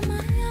now.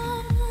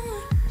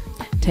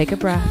 Take a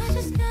breath.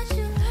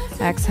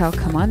 Exhale,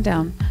 come on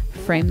down.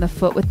 Frame the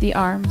foot with the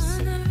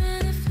arms.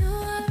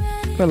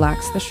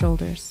 Relax the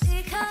shoulders.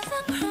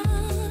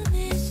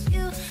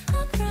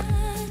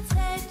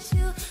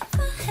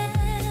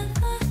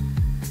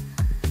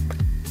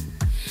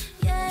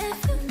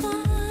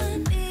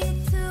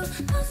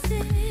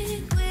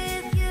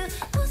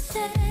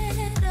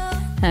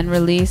 And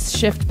release.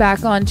 Shift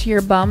back onto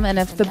your bum, and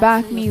if the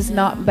back knee's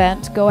not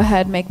bent, go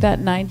ahead, make that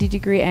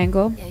 90-degree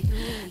angle.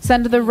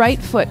 Send the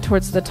right foot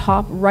towards the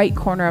top right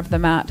corner of the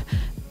mat.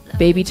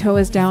 Baby toe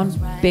is down,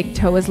 big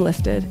toe is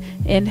lifted.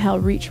 Inhale,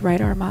 reach right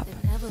arm up.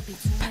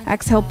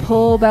 Exhale,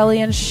 pull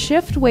belly and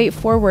shift weight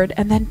forward,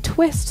 and then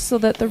twist so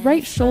that the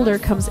right shoulder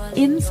comes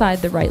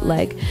inside the right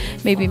leg.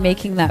 Maybe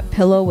making that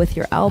pillow with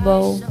your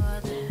elbow,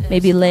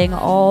 maybe laying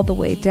all the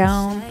way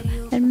down.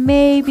 And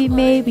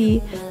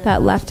maybe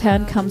that left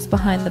hand comes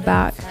behind the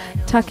back,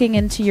 tucking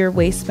into your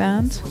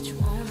waistband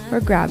or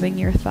grabbing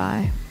your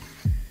thigh.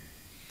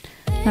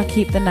 Now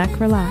keep the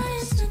neck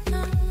relaxed.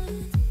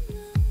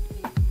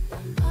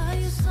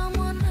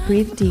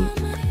 Breathe deep.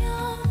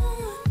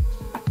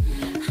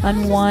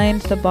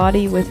 Unwind the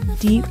body with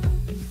deep,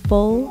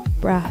 full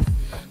breath.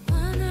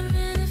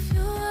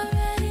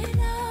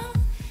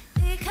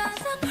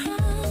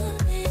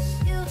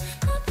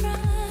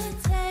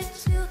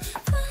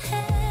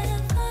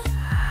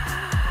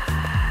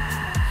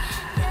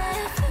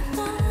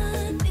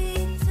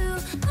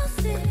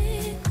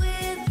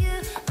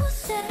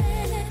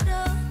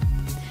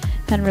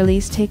 And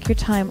release. Take your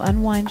time.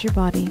 Unwind your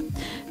body.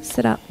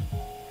 Sit up.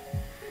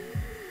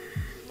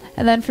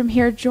 And then from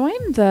here,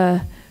 join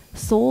the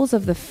soles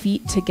of the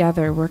feet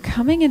together. We're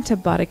coming into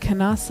Baddha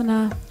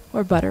Konasana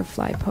or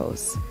butterfly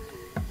pose.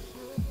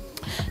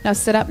 Now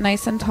sit up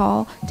nice and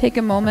tall. Take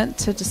a moment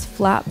to just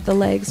flap the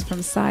legs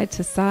from side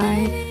to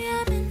side.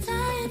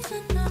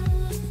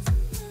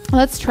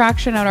 Let's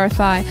traction out our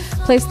thigh.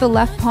 Place the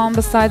left palm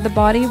beside the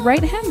body.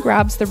 Right hand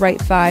grabs the right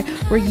thigh.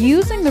 We're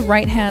using the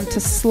right hand to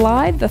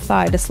slide the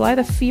thigh, to slide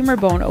the femur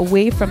bone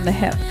away from the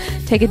hip.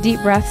 Take a deep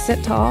breath,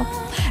 sit tall.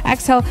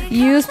 Exhale,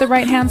 use the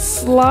right hand,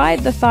 slide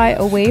the thigh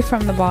away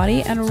from the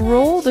body and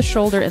roll the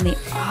shoulder in the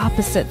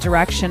opposite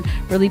direction,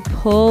 really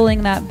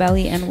pulling that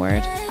belly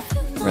inward,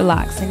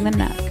 relaxing the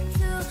neck.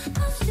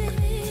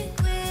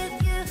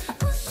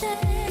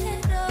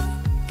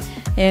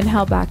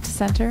 Inhale back to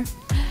center.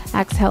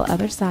 Exhale,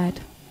 other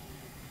side.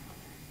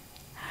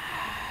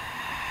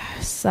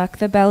 Suck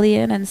the belly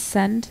in and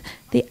send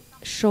the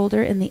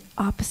shoulder in the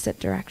opposite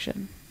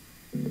direction.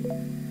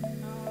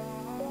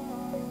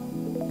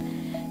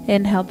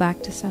 Inhale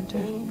back to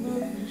center.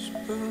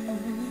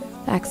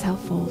 Exhale,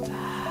 fold.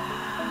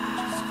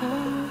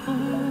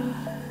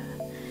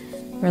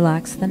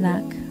 Relax the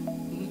neck.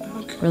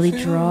 Really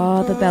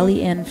draw the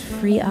belly in,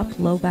 free up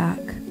low back.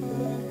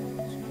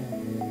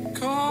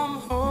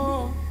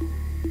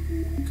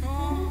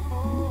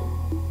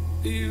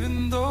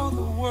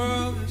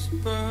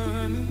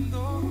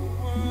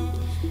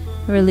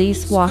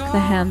 Release, walk the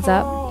hands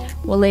up.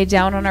 We'll lay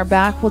down on our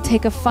back. We'll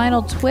take a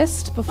final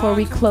twist before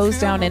we close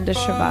down into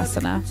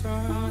Shavasana.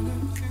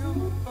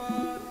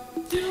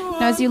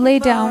 Now as you lay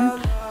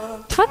down,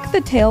 tuck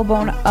the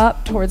tailbone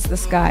up towards the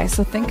sky.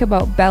 So think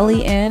about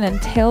belly in and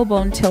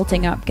tailbone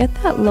tilting up. Get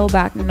that low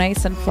back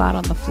nice and flat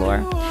on the floor.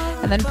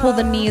 And then pull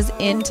the knees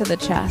into the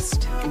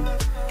chest.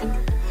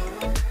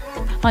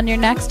 On your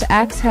next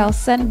exhale,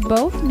 send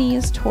both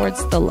knees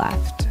towards the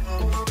left.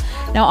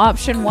 Now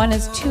option 1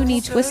 is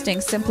 2-knee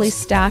twisting, simply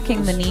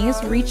stacking the knees,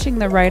 reaching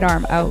the right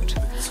arm out.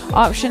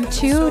 Option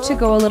 2, to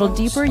go a little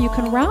deeper, you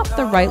can wrap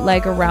the right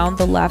leg around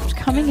the left,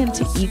 coming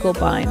into eagle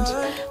bind.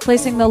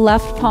 Placing the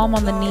left palm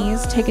on the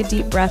knees, take a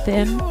deep breath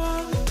in.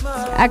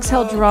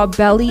 Exhale, draw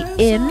belly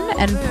in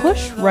and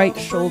push right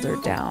shoulder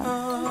down.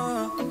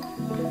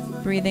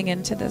 Breathing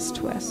into this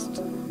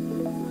twist.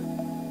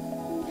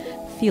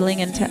 Feeling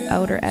into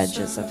outer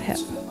edges of hip.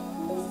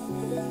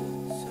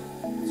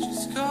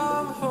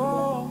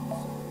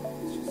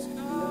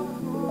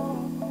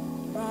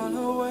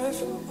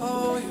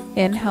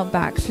 Inhale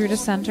back through to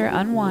center,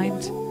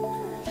 unwind.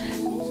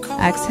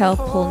 Exhale,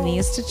 pull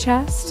knees to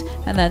chest,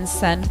 and then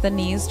send the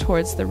knees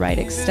towards the right.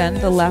 Extend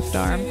the left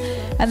arm.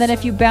 And then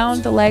if you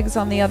bound the legs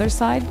on the other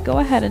side, go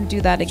ahead and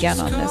do that again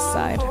on this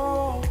side.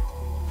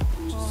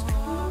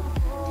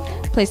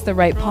 Place the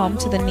right palm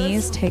to the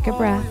knees, take a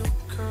breath.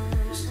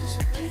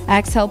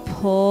 Exhale,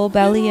 pull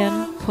belly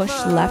in, push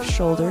left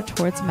shoulder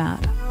towards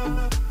mat.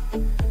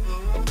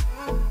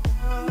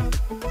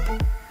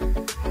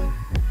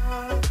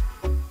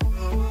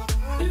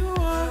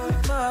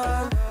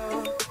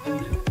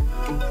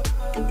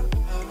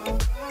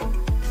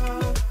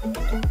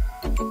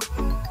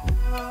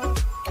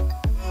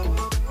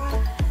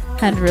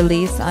 And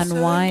release,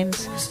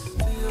 unwind.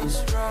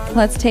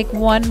 Let's take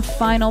one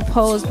final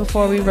pose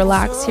before we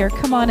relax here.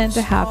 Come on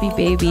into happy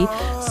baby.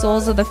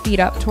 Soles of the feet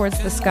up towards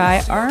the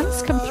sky.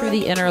 Arms come through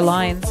the inner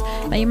lines.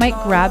 Now you might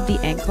grab the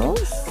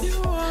ankles,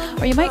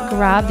 or you might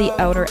grab the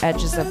outer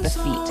edges of the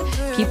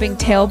feet, keeping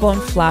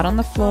tailbone flat on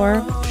the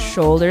floor,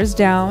 shoulders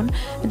down,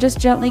 and just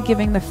gently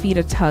giving the feet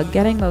a tug,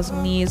 getting those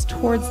knees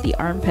towards the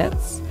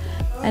armpits.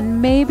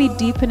 And maybe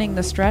deepening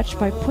the stretch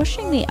by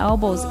pushing the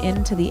elbows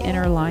into the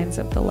inner lines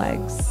of the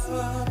legs.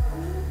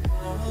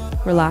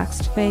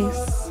 Relaxed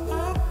face,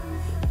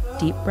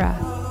 deep breath.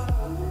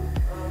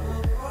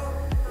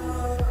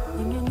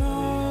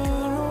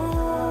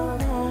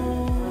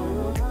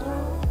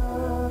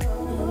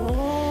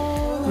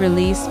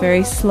 Release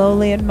very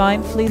slowly and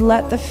mindfully,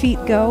 let the feet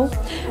go,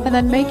 and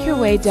then make your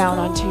way down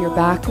onto your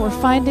back. We're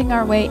finding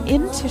our way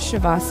into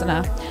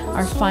Shavasana,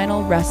 our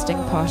final resting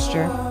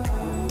posture.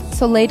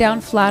 So lay down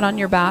flat on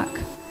your back.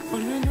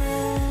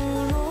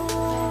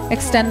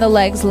 Extend the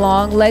legs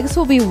long. Legs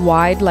will be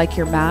wide like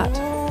your mat.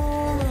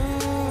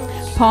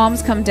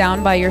 Palms come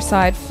down by your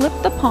side. Flip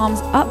the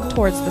palms up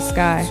towards the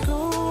sky.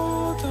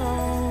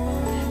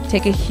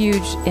 Take a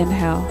huge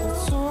inhale.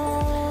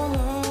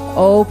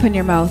 Open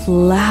your mouth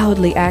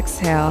loudly.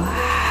 Exhale.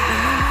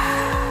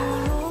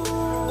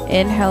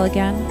 Inhale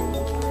again.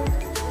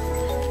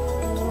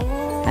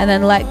 And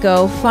then let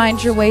go.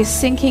 Find your way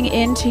sinking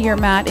into your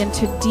mat,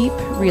 into deep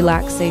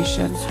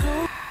relaxation.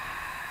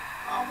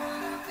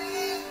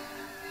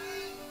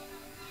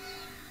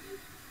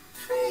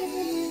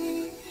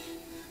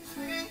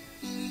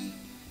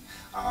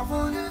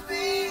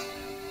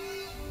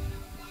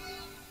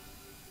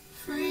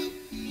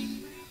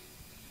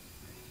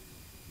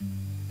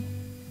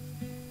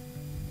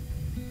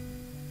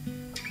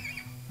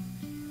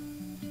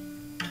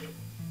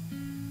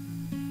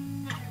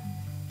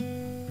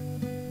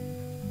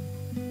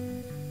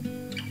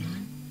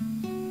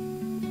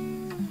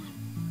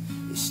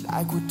 It's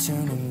like we're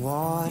turning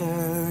water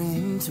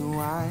into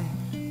wine.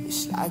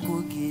 It's like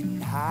we're getting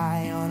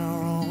high on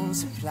our own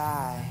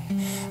supply.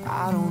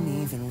 I don't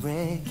even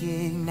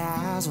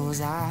recognize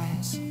those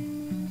eyes.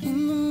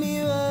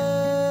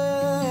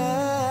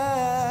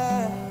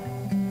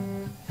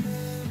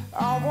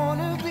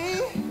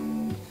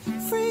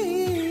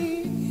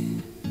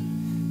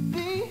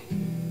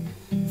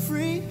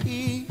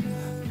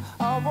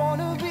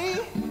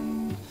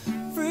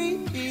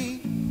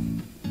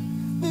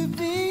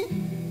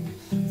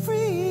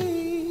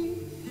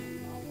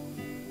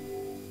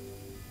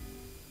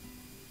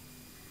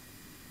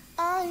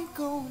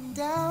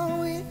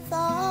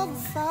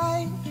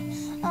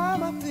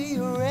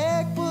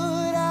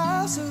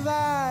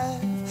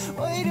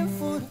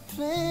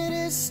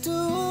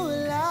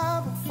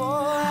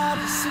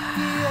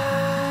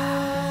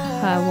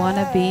 I want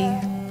to be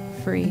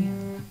free.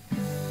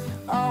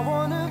 I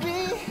wanna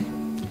be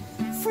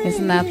free.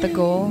 Isn't that the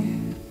goal?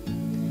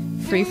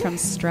 Free from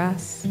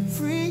stress,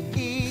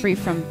 Free. free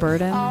from I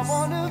burdens,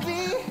 wanna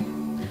be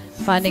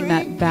finding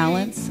that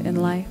balance in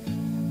life.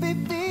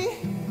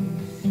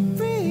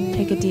 free.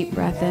 Take a deep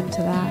breath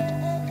into that.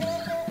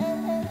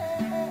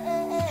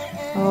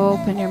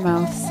 Open your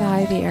mouth,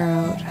 sigh the air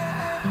out.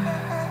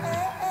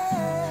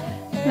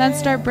 And then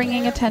start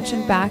bringing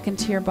attention back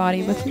into your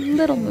body with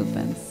little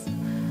movements.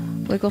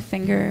 Wiggle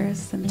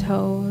fingers and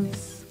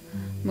toes.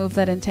 Move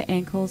that into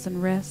ankles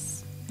and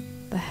wrists,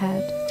 the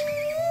head.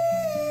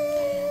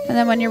 And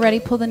then when you're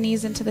ready, pull the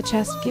knees into the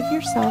chest. Give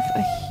yourself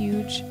a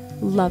huge,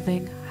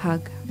 loving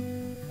hug.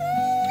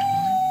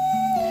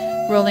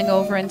 Rolling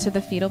over into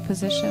the fetal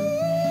position.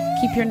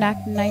 Keep your neck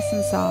nice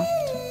and soft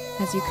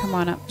as you come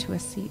on up to a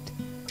seat.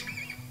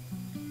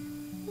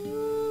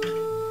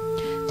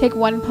 Take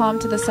one palm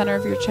to the center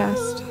of your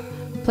chest.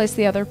 Place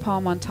the other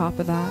palm on top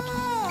of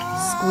that.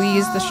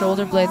 Squeeze the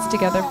shoulder blades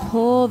together.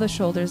 Pull the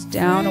shoulders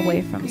down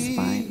away from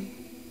spine.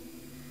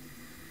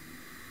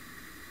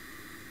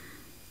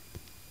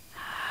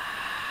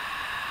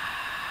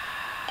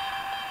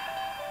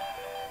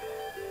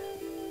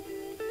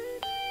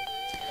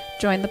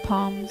 Join the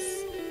palms.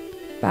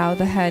 Bow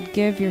the head.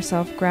 Give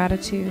yourself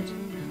gratitude,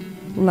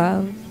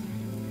 love,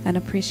 and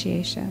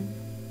appreciation.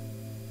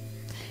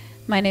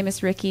 My name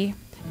is Rikki.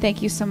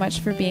 Thank you so much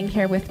for being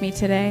here with me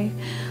today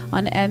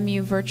on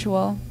MU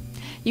Virtual.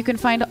 You can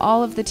find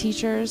all of the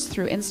teachers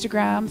through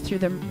Instagram, through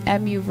the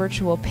MU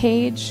Virtual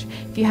page.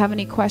 If you have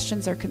any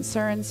questions or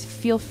concerns,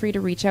 feel free to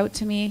reach out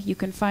to me. You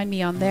can find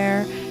me on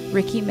there,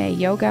 Rikki May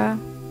Yoga.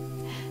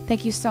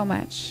 Thank you so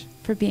much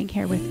for being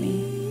here with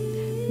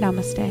me.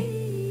 Namaste.